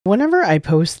Whenever I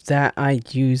post that I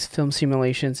use film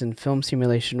simulations and film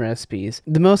simulation recipes,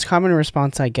 the most common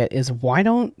response I get is, why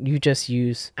don't you just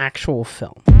use actual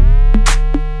film?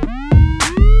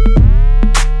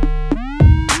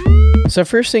 So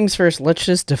first things first, let's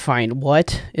just define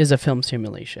what is a film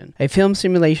simulation. A film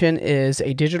simulation is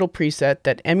a digital preset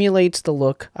that emulates the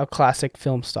look of classic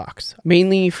film stocks,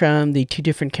 mainly from the two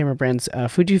different camera brands,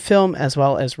 Fujifilm as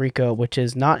well as Ricoh, which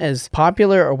is not as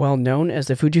popular or well known as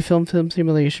the Fujifilm film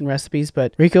simulation recipes,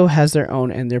 but Ricoh has their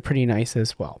own and they're pretty nice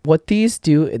as well. What these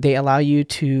do, they allow you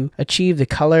to achieve the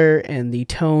color and the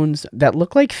tones that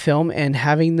look like film and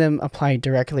having them applied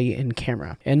directly in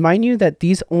camera. And mind you that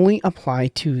these only apply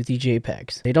to the JPEGs.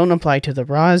 They don't apply to the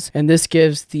RAWs, and this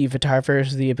gives the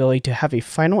photographers the ability to have a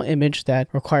final image that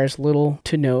requires little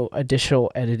to no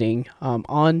additional editing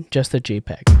on just the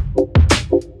JPEG.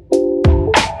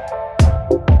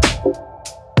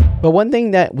 But one thing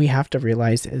that we have to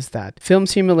realize is that film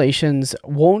simulations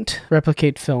won't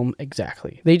replicate film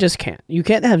exactly. They just can't. You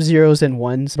can't have zeros and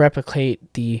ones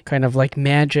replicate the kind of like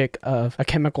magic of a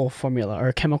chemical formula or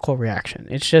a chemical reaction.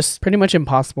 It's just pretty much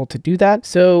impossible to do that.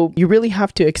 So you really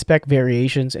have to expect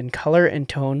variations in color and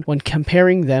tone when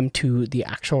comparing them to the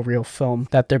actual real film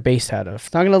that they're based out of.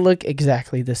 It's not going to look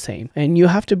exactly the same. And you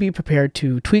have to be prepared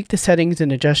to tweak the settings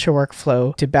and adjust your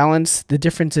workflow to balance the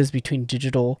differences between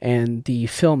digital and the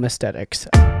film aesthetics.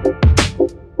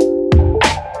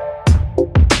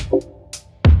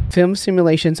 Film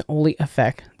simulations only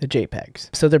affect the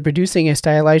JPEGs. So they're producing a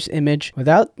stylized image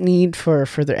without need for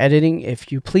further editing, if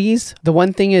you please. The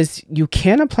one thing is you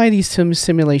can apply these film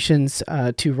simulations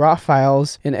to raw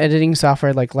files in editing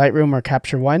software like Lightroom or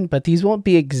Capture One, but these won't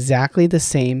be exactly the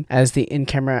same as the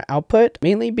in-camera output,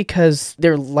 mainly because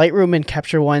they're Lightroom and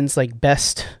Capture One's like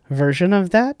best version of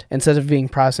that instead of being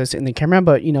processed in the camera.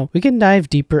 But you know, we can dive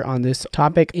deeper on this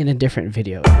topic in a different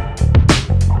video.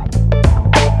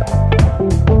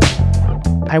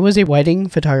 I was a wedding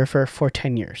photographer for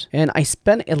 10 years, and I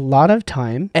spent a lot of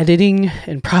time editing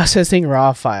and processing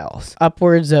raw files,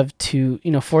 upwards of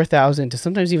 4,000 to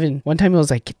sometimes even one time it was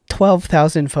like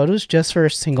 12,000 photos just for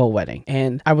a single wedding.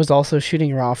 And I was also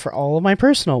shooting raw for all of my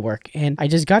personal work. And I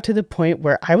just got to the point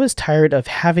where I was tired of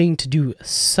having to do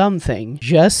something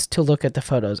just to look at the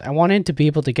photos. I wanted to be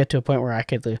able to get to a point where I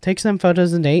could take some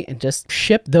photos a day and just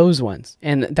ship those ones.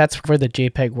 And that's where the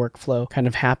JPEG workflow kind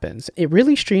of happens. It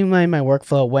really streamlined my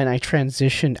workflow when I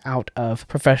transitioned out of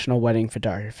professional wedding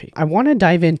photography. I want to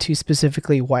dive into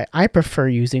specifically why I prefer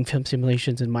using film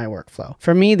simulations in my workflow.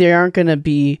 For me, they aren't going to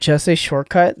be just a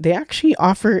shortcut. They actually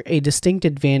offer a distinct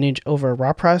advantage over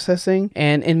raw processing,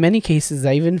 and in many cases,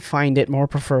 I even find it more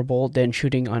preferable than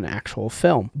shooting on actual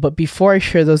film. But before I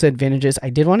share those advantages,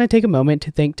 I did want to take a moment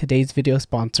to thank today's video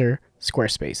sponsor,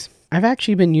 Squarespace. I've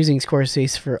actually been using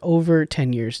Squarespace for over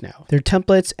 10 years now. Their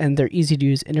templates and their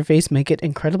easy-to-use interface make it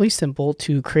incredibly simple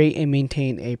to create and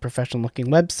maintain a professional-looking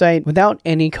website without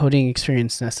any coding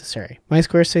experience necessary. My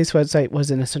Squarespace website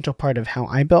was an essential part of how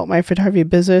I built my photography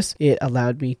business. It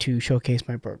allowed me to showcase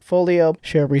my portfolio,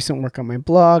 share recent work on my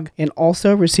blog, and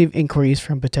also receive inquiries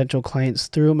from potential clients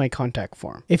through my contact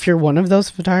form. If you're one of those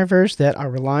photographers that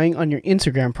are relying on your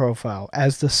Instagram profile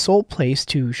as the sole place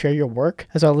to share your work,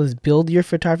 as well as build your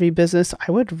photography business,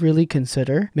 I would really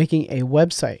consider making a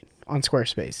website on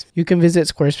Squarespace. You can visit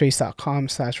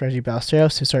squarespace.com/Reggie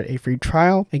Ballesteros to start a free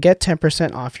trial and get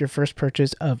 10% off your first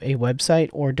purchase of a website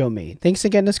or domain. Thanks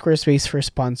again to Squarespace for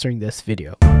sponsoring this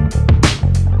video.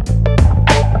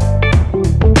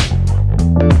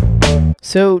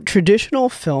 So traditional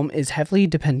film is heavily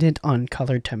dependent on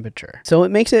color temperature. So it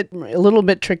makes it a little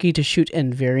bit tricky to shoot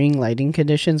in varying lighting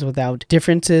conditions without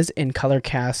differences in color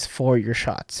casts for your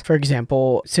shots. For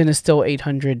example, Cinestill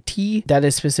 800T, that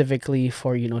is specifically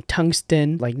for,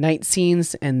 tungsten, like night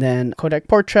scenes, and then Kodak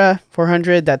Portra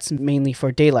 400, that's mainly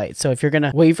for daylight. So if you're going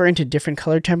to waver into different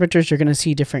color temperatures, you're going to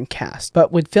see different casts.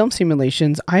 But with film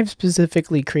simulations, I've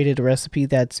specifically created a recipe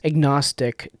that's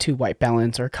agnostic to white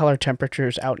balance or color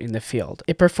temperatures out in the field.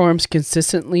 It performs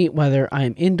consistently whether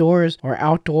I'm indoors or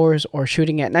outdoors or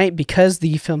shooting at night, because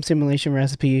the film simulation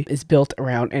recipe is built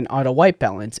around an auto white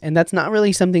balance, and that's not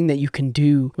really something that you can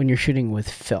do when you're shooting with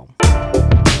film.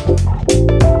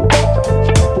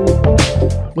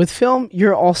 With film,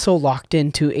 you're also locked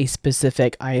into a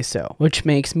specific ISO, which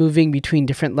makes moving between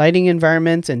different lighting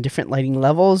environments and different lighting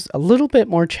levels a little bit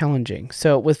more challenging.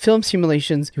 So with film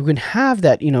simulations, you can have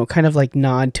that, kind of like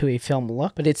nod to a film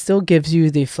look, but it still gives you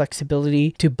the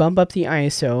flexibility to bump up the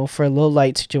ISO for low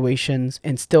light situations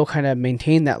and still kind of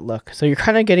maintain that look. So you're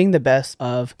kind of getting the best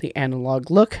of the analog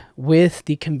look with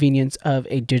the convenience of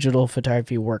a digital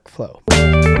photography workflow.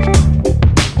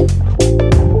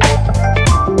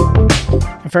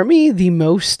 For me, the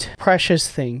most precious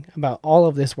thing about all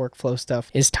of this workflow stuff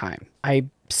is time.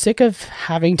 I'm sick of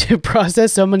having to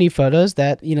process so many photos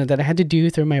that I had to do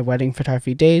through my wedding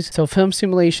photography days. So film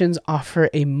simulations offer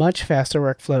a much faster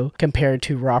workflow compared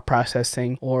to raw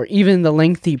processing or even the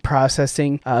lengthy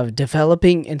processing of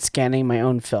developing and scanning my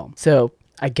own film. So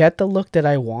I get the look that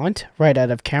I want right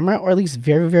out of camera, or at least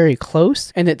very, very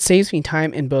close, and it saves me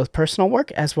time in both personal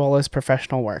work as well as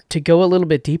professional work. To go a little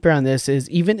bit deeper on this is,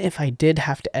 even if I did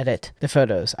have to edit the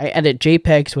photos, I edit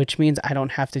JPEGs, which means I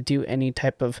don't have to do any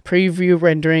type of preview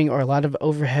rendering or a lot of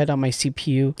overhead on my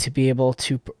CPU to be able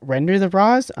to render the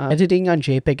RAWs. Editing on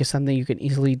JPEG is something you can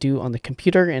easily do on the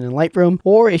computer and in Lightroom,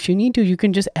 or if you need to, you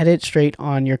can just edit straight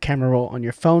on your camera roll on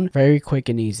your phone. Very quick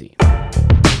and easy.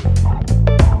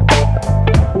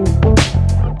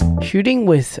 Shooting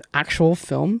with actual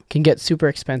film can get super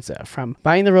expensive, from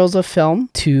buying the rolls of film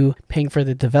to paying for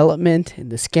the development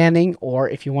and the scanning, or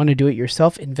if you want to do it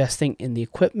yourself, investing in the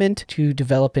equipment to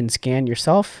develop and scan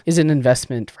yourself is an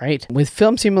investment, right? With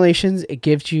film simulations, it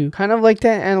gives you kind of like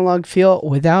that analog feel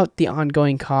without the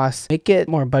ongoing costs. Make it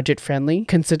more budget friendly,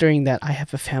 considering that I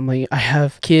have a family, I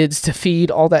have kids to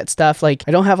feed, all that stuff. Like,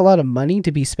 I don't have a lot of money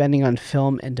to be spending on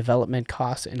film and development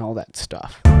costs and all that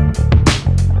stuff.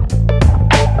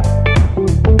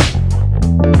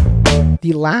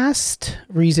 The last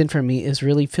reason for me is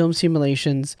really film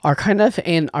simulations are kind of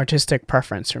an artistic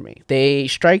preference for me. They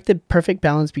strike the perfect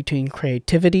balance between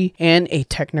creativity and a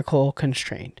technical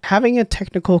constraint. Having a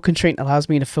technical constraint allows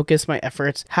me to focus my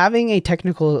efforts. Having a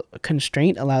technical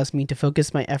constraint allows me to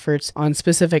focus my efforts on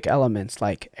specific elements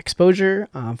like exposure,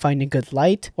 finding good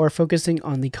light, or focusing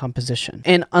on the composition.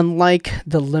 And unlike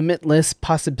the limitless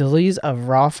possibilities of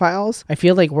RAW files, I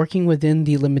feel like working within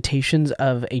the limitations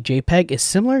of a JPEG is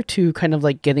similar to kind of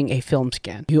like getting a film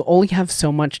scan. You only have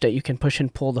so much that you can push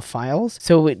and pull the files.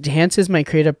 So it enhances my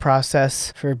creative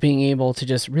process for being able to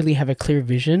just really have a clear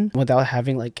vision without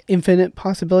having like infinite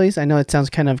possibilities. I know it sounds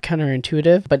kind of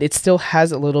counterintuitive, but it still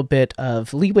has a little bit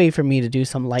of leeway for me to do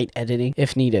some light editing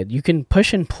if needed. You can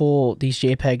push and pull these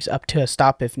JPEGs up to a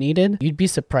stop if needed. You'd be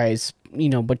surprised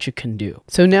what you can do.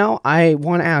 So now I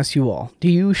want to ask you all, do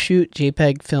you shoot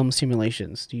JPEG film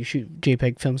simulations? Do you shoot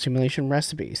JPEG film simulation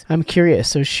recipes? I'm curious,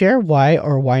 so share why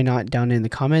or why not down in the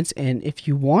comments. And if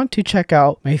you want to check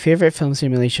out my favorite film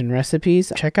simulation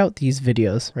recipes, check out these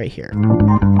videos right here.